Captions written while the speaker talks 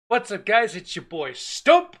What's up, guys? It's your boy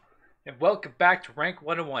Stump, and welcome back to Rank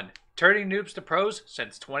 101, turning noobs to pros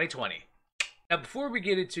since 2020. Now, before we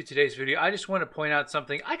get into today's video, I just want to point out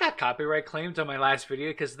something. I got copyright claimed on my last video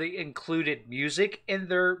because they included music in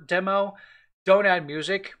their demo. Don't add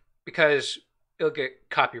music because it'll get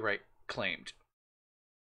copyright claimed.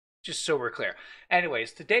 Just so we're clear.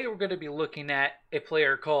 Anyways, today we're going to be looking at a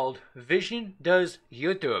player called Vision Does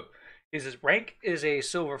YouTube. His rank is a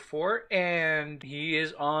silver 4, and he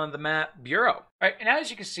is on the map Bureau. All right, and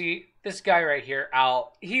as you can see, this guy right here,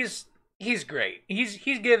 Al, he's great. He's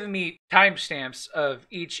giving me timestamps of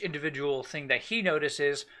each individual thing that he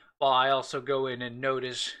notices, while I also go in and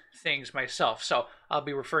notice things myself. So I'll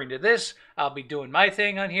be referring to this. I'll be doing my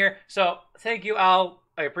thing on here. So thank you, Al.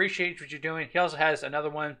 I appreciate what you're doing. He also has another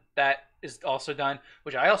one that is also done,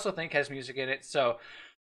 which I also think has music in it. So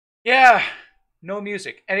yeah. No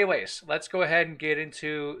music. Anyways, let's go ahead and get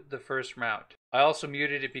into the first round. I also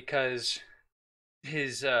muted it because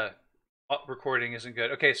his recording isn't good.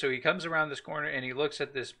 Okay, so he comes around this corner and he looks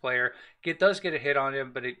at this player. Does get a hit on him,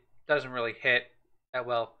 but it doesn't really hit that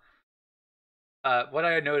well. What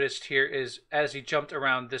I noticed here is as he jumped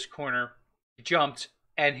around this corner, he jumped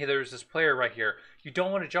and there's this player right here. You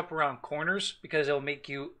don't want to jump around corners because it'll make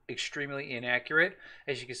you extremely inaccurate,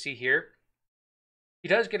 as you can see here. He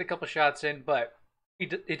does get a couple shots in, but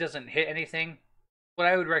it doesn't hit anything. What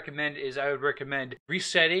I would recommend is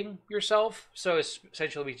resetting yourself. So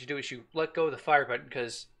essentially what you do is you let go of the fire button,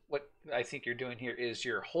 because what I think you're doing here is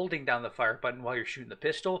you're holding down the fire button while you're shooting the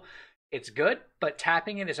pistol. It's good, but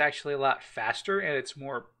tapping it is actually a lot faster and it's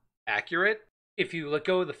more accurate. If you let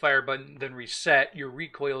go of the fire button, then reset, your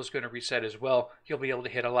recoil is going to reset as well. You'll be able to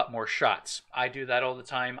hit a lot more shots. I do that all the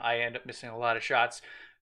time. I end up missing a lot of shots.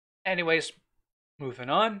 Anyways,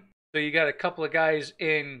 moving on. So you got a couple of guys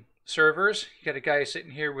in servers. You got a guy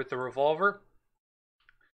sitting here with the revolver.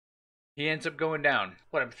 He ends up going down.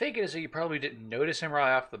 What I'm thinking is that you probably didn't notice him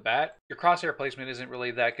right off the bat. Your crosshair placement isn't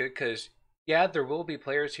really that good because, yeah, there will be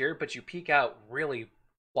players here, but you peek out really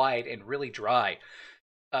wide and really dry.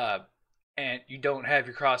 And you don't have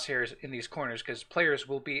your crosshairs in these corners because players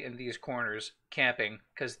will be in these corners camping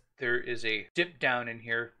because there is a dip down in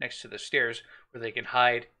here next to the stairs where they can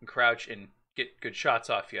hide and crouch and get good shots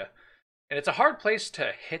off you. And it's a hard place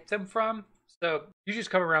to hit them from. So you just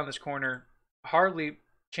come around this corner, hardly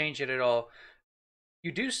change it at all.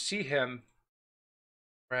 You do see him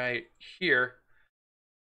right here,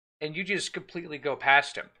 and you just completely go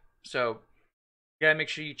past him. So you gotta make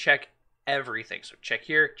sure you check everything. So check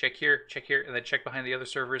here, check here, check here, and then check behind the other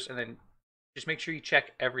servers, and then just make sure you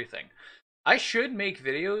check everything. I should make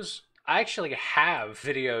videos. I actually have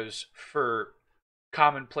videos for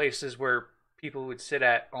common places where people would sit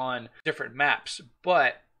at on different maps,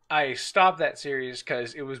 but I stopped that series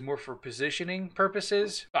because it was more for positioning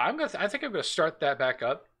purposes. I think I'm gonna start that back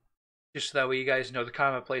up, just so that way you guys know the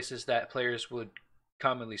common places that players would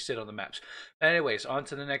commonly sit on the maps. Anyways, on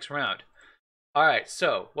to the next round. All right,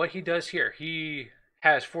 so what he does here, he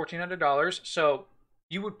has $1,400, so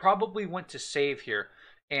you would probably want to save here.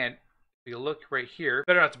 And if you look right here,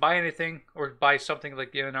 better not to buy anything or buy something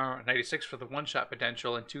like the NR96 for the one-shot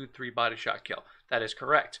potential and 2-3 body shot kill. That is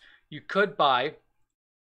correct. You could buy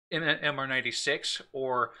an MR96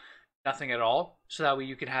 or nothing at all, so that way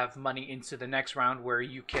you can have money into the next round where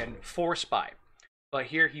you can force buy. But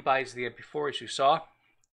here he buys the MP4, as you saw.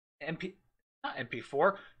 Not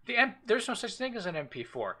MP4. There's no such thing as an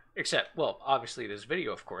MP4, except, well, obviously this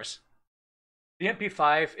video, of course. The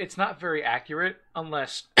MP5, it's not very accurate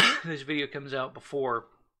unless this video comes out before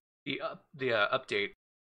the update.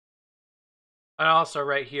 And also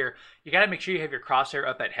right here, you gotta make sure you have your crosshair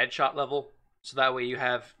up at headshot level, so that way you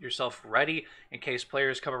have yourself ready in case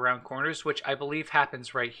players come around corners, which I believe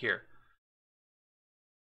happens right here.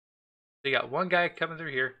 So you got one guy coming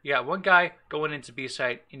through here, you got one guy going into B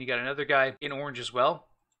site, and you got another guy in orange as well.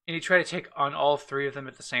 And you try to take on all three of them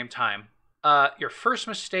at the same time. Your first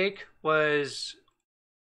mistake was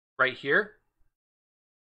right here.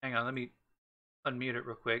 Hang on, let me unmute it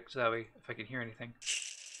real quick so that way if I can hear anything.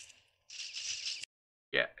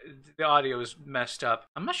 Yeah, the audio is messed up.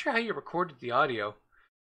 I'm not sure how you recorded the audio.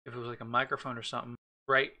 If it was like a microphone or something.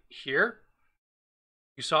 Right here,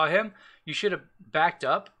 you saw him. You should have backed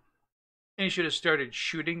up and you should have started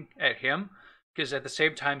shooting at him, because at the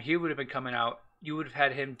same time he would have been coming out, you would have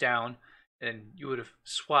had him down and you would have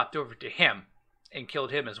swapped over to him and killed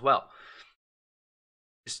him as well.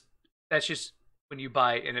 That's just when you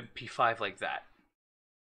buy an MP5 like that.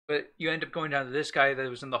 But you end up going down to this guy that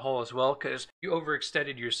was in the hole as well, because you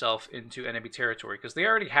overextended yourself into enemy territory, because they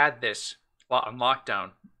already had this on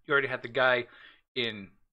lockdown. You already had the guy in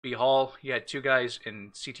B Hall. You had two guys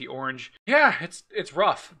in CT Orange. Yeah, it's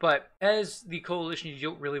rough, but as the coalition, you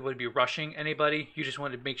don't really want to be rushing anybody. You just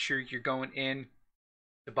want to make sure you're going in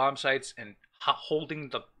the bomb sites and holding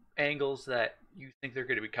the angles that you think they're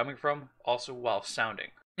going to be coming from, also while sounding.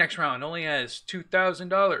 Next round only has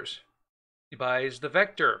 $2,000. He buys the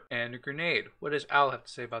Vector and a grenade. What does Al have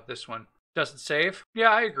to say about this one? Doesn't save? Yeah,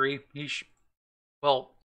 I agree.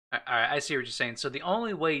 Well, I see what you're saying. So the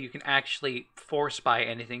only way you can actually force buy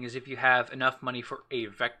anything is if you have enough money for a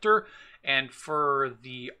Vector and for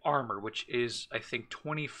the armor, which is, I think,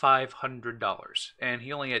 $2,500. And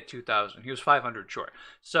he only had 2,000. He was 500 short.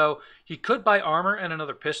 So he could buy armor and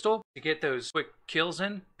another pistol to get those quick kills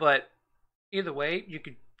in, but either way,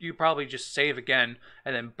 you probably just save again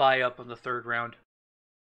and then buy up on the third round.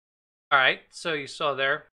 All right, so you saw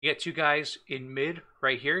there, you got two guys in mid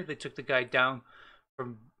right here. They took the guy down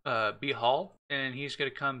from B Hall, and he's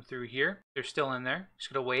going to come through here. They're still in there. He's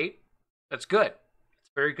going to wait. That's good.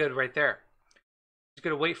 It's very good right there. He's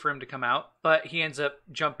going to wait for him to come out, but he ends up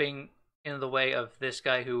jumping in the way of this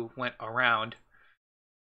guy who went around.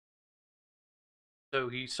 So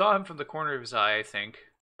he saw him from the corner of his eye, I think,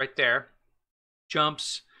 right there.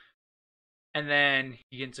 Jumps, and then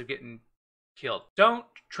he ends up getting killed. Don't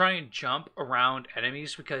try and jump around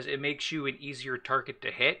enemies because it makes you an easier target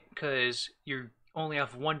to hit because you only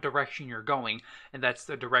have one direction you're going, and that's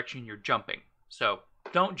the direction you're jumping. So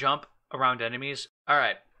don't jump around enemies. All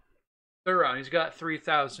right, third round, he's got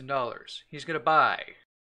 $3,000. He's going to buy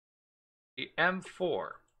the M4.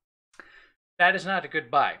 That is not a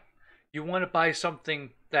good buy. You want to buy something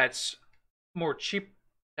that's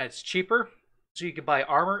cheaper. So you can buy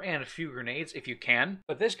armor and a few grenades if you can.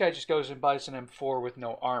 But this guy just goes and buys an M4 with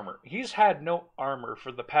no armor. He's had no armor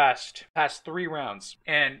for the past 3 rounds.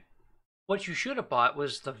 And what you should have bought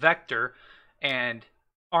was the Vector and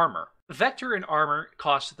armor. The Vector and armor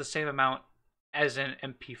cost the same amount as an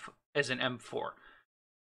M4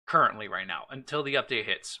 currently right now until the update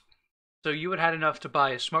hits. So you would have had enough to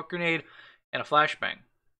buy a smoke grenade and a flashbang,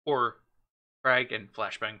 or frag and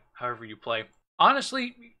flashbang, however you play.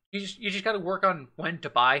 Honestly, you just got to work on when to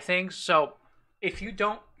buy things. So if you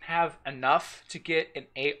don't have enough to get an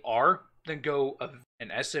AR, then go an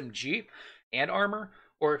SMG and armor.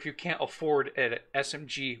 Or if you can't afford an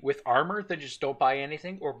SMG with armor, then just don't buy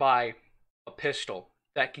anything or buy a pistol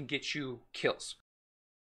that can get you kills.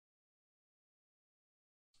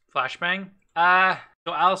 Flashbang?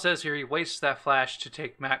 So Al says here he wastes that flash to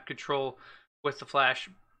take map control with the flash.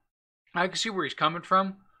 I can see where he's coming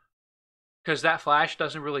from, because that flash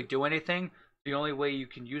doesn't really do anything. The only way you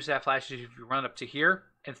can use that flash is if you run up to here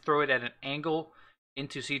and throw it at an angle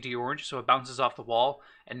into CT Orange so it bounces off the wall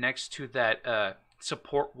and next to that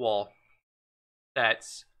support wall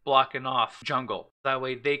that's blocking off jungle. That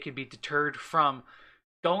way they can be deterred from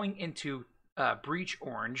going into Breach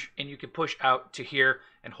Orange, and you can push out to here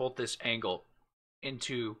and hold this angle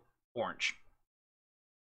into Orange.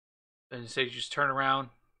 Then say you just turn around,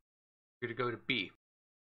 you're going to go to B.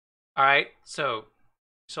 Alright, so you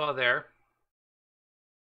saw there.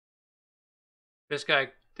 This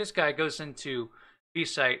guy goes into B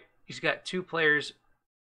site. He's got 2 players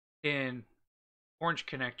in Orange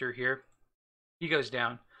connector here. He goes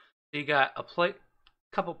down. So you got a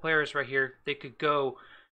couple players right here. They could go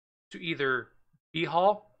to either B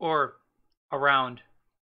Hall or around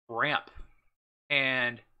ramp.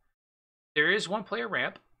 And there is 1 player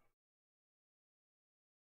ramp.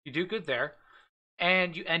 You do good there.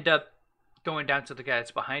 And you end up going down to the guy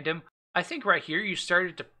that's behind him. I think right here you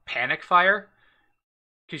started to panic fire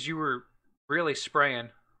because you were really trying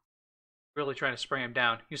to spray him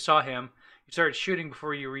down. You saw him. You started shooting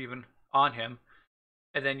before you were even on him.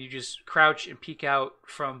 And then you just crouch and peek out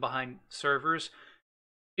from behind servers.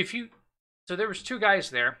 So there was 2 guys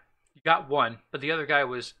there. You got 1, but the other guy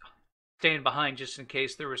was staying behind just in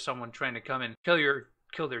case there was someone trying to come and kill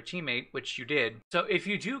their teammate, which you did. So if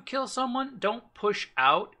you do kill someone, don't push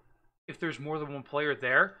out if there's more than 1 player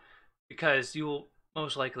there, because you will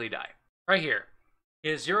most likely die. Right here, he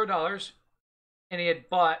has $0, and he had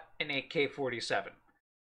bought an AK-47.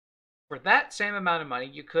 For that same amount of money,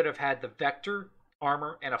 you could have had the Vector,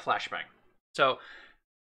 armor, and a flashbang. So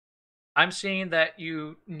I'm seeing that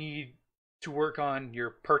you need to work on your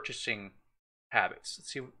purchasing habits.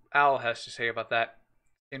 Let's see what Al has to say about that.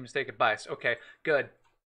 Same mistake of bias. Okay, good.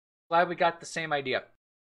 Glad we got the same idea.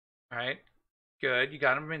 All right, good. You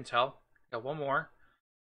got him intel. Got 1 more.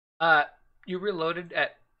 You reloaded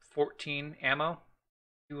at 14 ammo.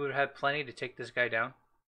 You would have had plenty to take this guy down.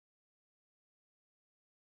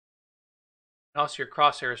 And also, your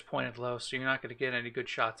crosshair is pointed low, so you're not going to get any good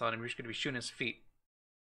shots on him. You're just going to be shooting his feet.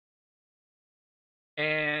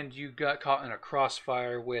 and you got caught in a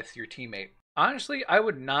crossfire with your teammate. Honestly, I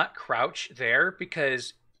would not crouch there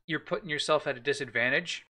because you're putting yourself at a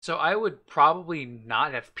disadvantage. So I would probably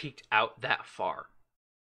not have peeked out that far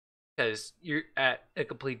because you're at a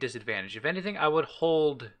complete disadvantage. If anything, I would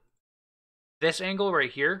hold this angle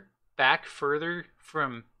right here back further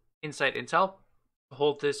from inside intel.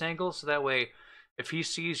 Hold this angle so that way if he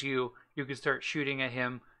sees you, you can start shooting at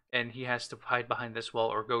him and he has to hide behind this wall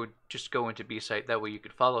or go into B site. That way you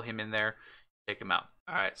could follow him in there, take him out.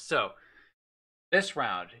 All right, so this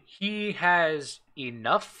round, he has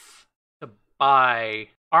enough to buy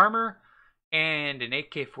armor and an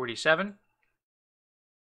AK-47,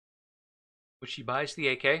 which he buys the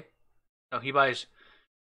AK. No, he buys,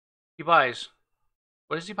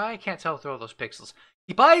 what does he buy? I can't tell through all those pixels.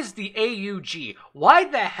 He buys the AUG. Why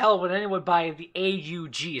the hell would anyone buy the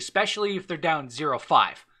AUG, especially if they're down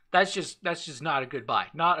 0-5? That's just not a good buy.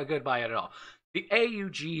 Not a good buy at all. The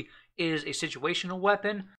AUG is a situational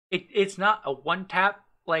weapon. It's not a one-tap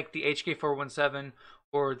like the HK417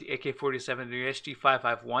 or the AK-47 or the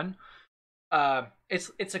SG551.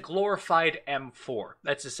 It's a glorified M4.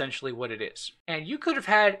 That's essentially what it is. And you could have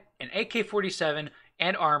had an AK-47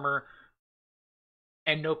 and armor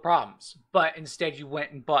and no problems. But instead you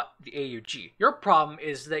went and bought the AUG. Your problem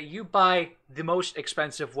is that you buy the most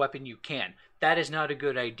expensive weapon you can. That is not a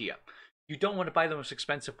good idea. You don't want to buy the most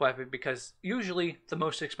expensive weapon because usually the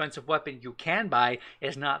most expensive weapon you can buy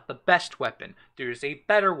is not the best weapon. There's a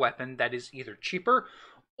better weapon that is either cheaper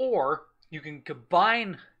or you can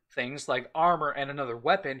combine things like armor and another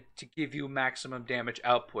weapon to give you maximum damage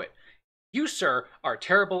output. You, sir, are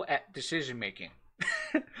terrible at decision making.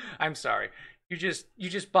 I'm sorry. You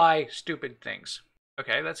just buy stupid things.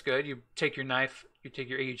 Okay, that's good. You take your knife, you take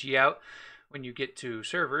your AUG out when you get to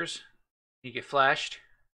servers, you get flashed.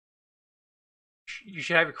 You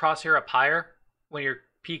should have your crosshair up higher when you're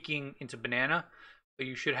peeking into banana, but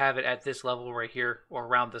you should have it at this level right here or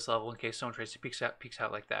around this level in case someone tries to peeks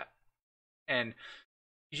out like that. And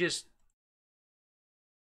you just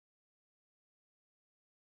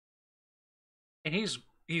and he's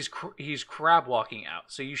crab walking out.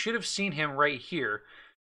 So you should have seen him right here.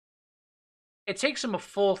 It takes him a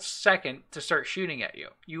full second to start shooting at you.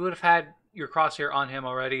 You would have had your crosshair on him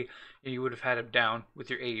already, and you would have had him down with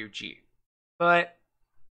your AUG. But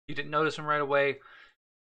you didn't notice him right away.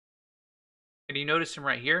 And you noticed him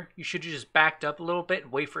right here. You should have just backed up a little bit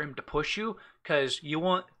and wait for him to push you, because you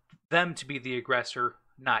want them to be the aggressor,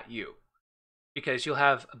 not you. Because you'll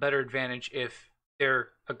have a better advantage if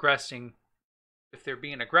they're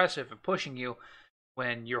being aggressive and pushing you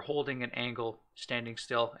when you're holding an angle, standing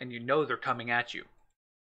still, and you know they're coming at you.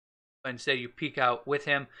 But instead you peek out with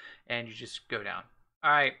him and you just go down.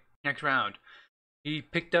 Alright, next round. He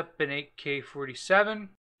picked up an AK-47 and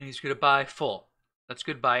he's going to buy full. That's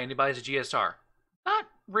good buy, and he buys a GSR. Not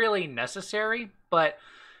really necessary, but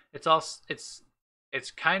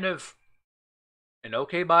it's kind of an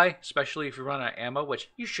okay buy, especially if you run out of ammo, which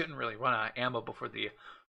you shouldn't really run out of ammo before the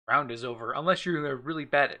round is over, unless you're really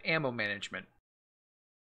bad at ammo management.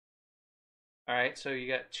 Alright, so you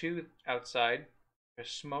got two outside.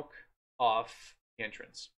 Smoke off the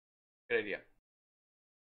entrance. Good idea.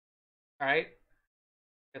 Alright.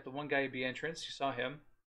 Got the one guy at the entrance. You saw him.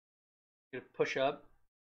 You're gonna push up.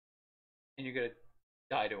 And you're gonna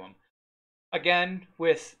die to him. Again,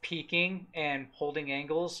 with peeking and holding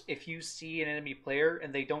angles, if you see an enemy player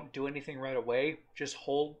and they don't do anything right away, just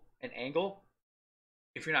hold an angle.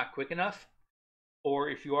 If you're not quick enough, or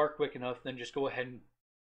if you are quick enough, then just go ahead and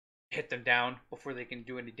hit them down before they can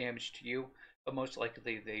do any damage to you. But most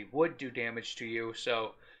likely they would do damage to you,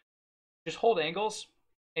 so just hold angles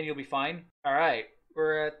and you'll be fine. Alright,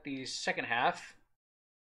 we're at the second half.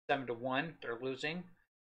 7-1, they're losing.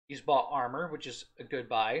 He's bought armor, which is a good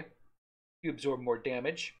buy. You absorb more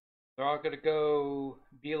damage. They're all gonna go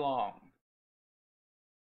be long.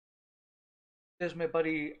 Does my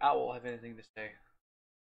buddy Owl have anything to say?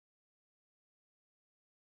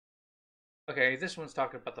 Okay, this one's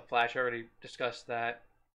talking about the flash. I already discussed that.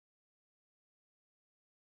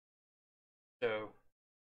 So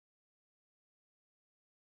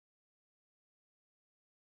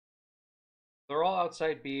they're all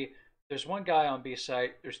outside B. There's one guy on B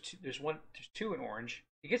site. There's two in orange.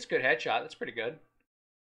 He gets a good headshot. That's pretty good.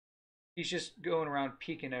 He's just going around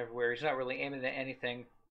peeking everywhere. He's not really aiming at anything.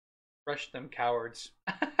 Rush them, cowards.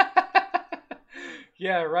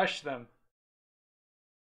 Yeah, rush them.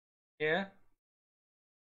 Yeah.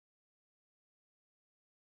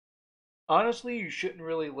 Honestly, you shouldn't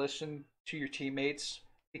really listen to your teammates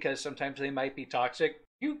because sometimes they might be toxic.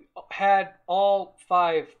 You had all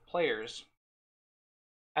 5 players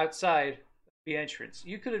outside the entrance.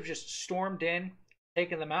 You could have just stormed in,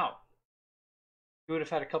 taken them out. You would have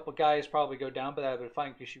had a couple guys probably go down, but that would have been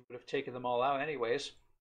fine because you would have taken them all out anyways.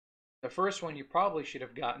 The first one you probably should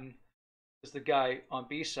have gotten was the guy on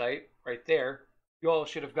B site right there. You all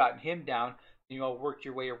should have gotten him down. And you all worked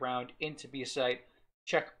your way around into B site.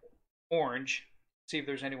 Check orange, see if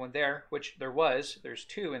there's anyone there, which there was. There's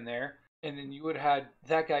 2 in there. And then you would have had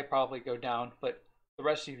that guy probably go down, but the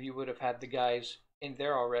rest of you would have had the guys in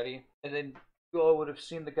there already. And then you all would have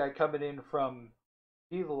seen the guy coming in from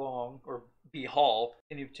B long or B hall,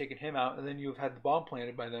 and you've taken him out, and then you've had the bomb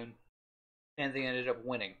planted by then. And they ended up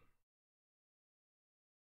winning.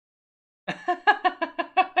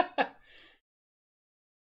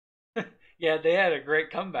 Yeah, they had a great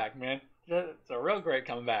comeback, man. It's a real great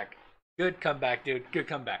comeback. Good comeback, dude. Good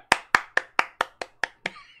comeback.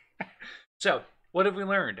 So, what have we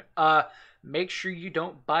learned? Make sure you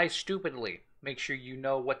don't buy stupidly. Make sure you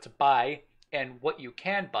know what to buy and what you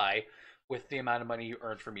can buy with the amount of money you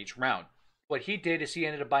earn from each round. What he did is he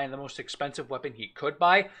ended up buying the most expensive weapon he could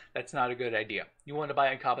buy. That's not a good idea. You want to buy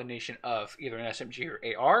a combination of either an SMG or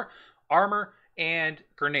AR, armor, and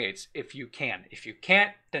grenades if you can. If you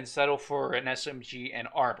can't, then settle for an SMG and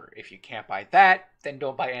armor. If you can't buy that, then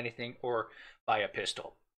don't buy anything or buy a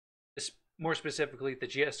pistol. More specifically, the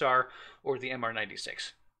GSR or the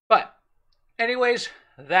MR96. But anyways,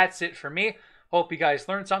 that's it for me. Hope you guys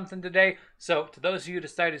learned something today. So to those of you who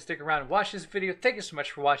decided to stick around and watch this video, thank you so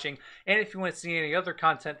much for watching. And if you want to see any other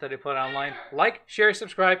content that I put online, like, share,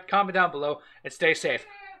 subscribe, comment down below, and stay safe.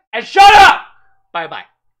 And shut up! Bye-bye.